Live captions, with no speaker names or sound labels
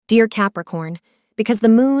Dear Capricorn, because the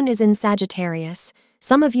moon is in Sagittarius,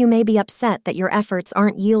 some of you may be upset that your efforts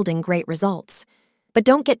aren't yielding great results. But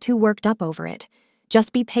don't get too worked up over it.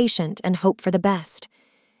 Just be patient and hope for the best.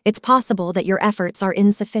 It's possible that your efforts are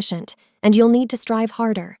insufficient, and you'll need to strive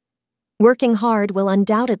harder. Working hard will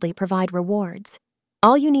undoubtedly provide rewards.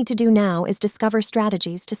 All you need to do now is discover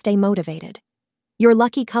strategies to stay motivated. Your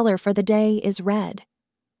lucky color for the day is red.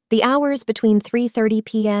 The hours between 3:30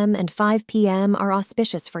 p.m. and 5 p.m. are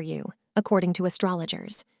auspicious for you, according to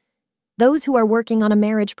astrologers. Those who are working on a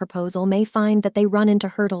marriage proposal may find that they run into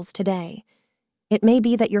hurdles today. It may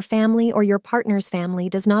be that your family or your partner's family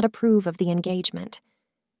does not approve of the engagement.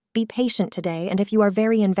 Be patient today, and if you are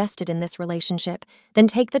very invested in this relationship, then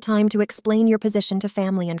take the time to explain your position to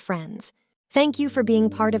family and friends. Thank you for being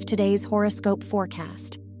part of today's horoscope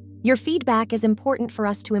forecast. Your feedback is important for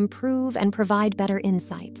us to improve and provide better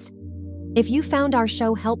insights. If you found our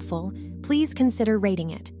show helpful, please consider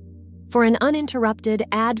rating it. For an uninterrupted,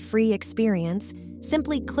 ad-free experience,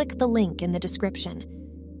 simply click the link in the description.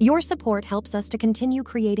 Your support helps us to continue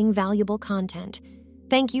creating valuable content.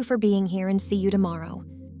 Thank you for being here, and see you tomorrow.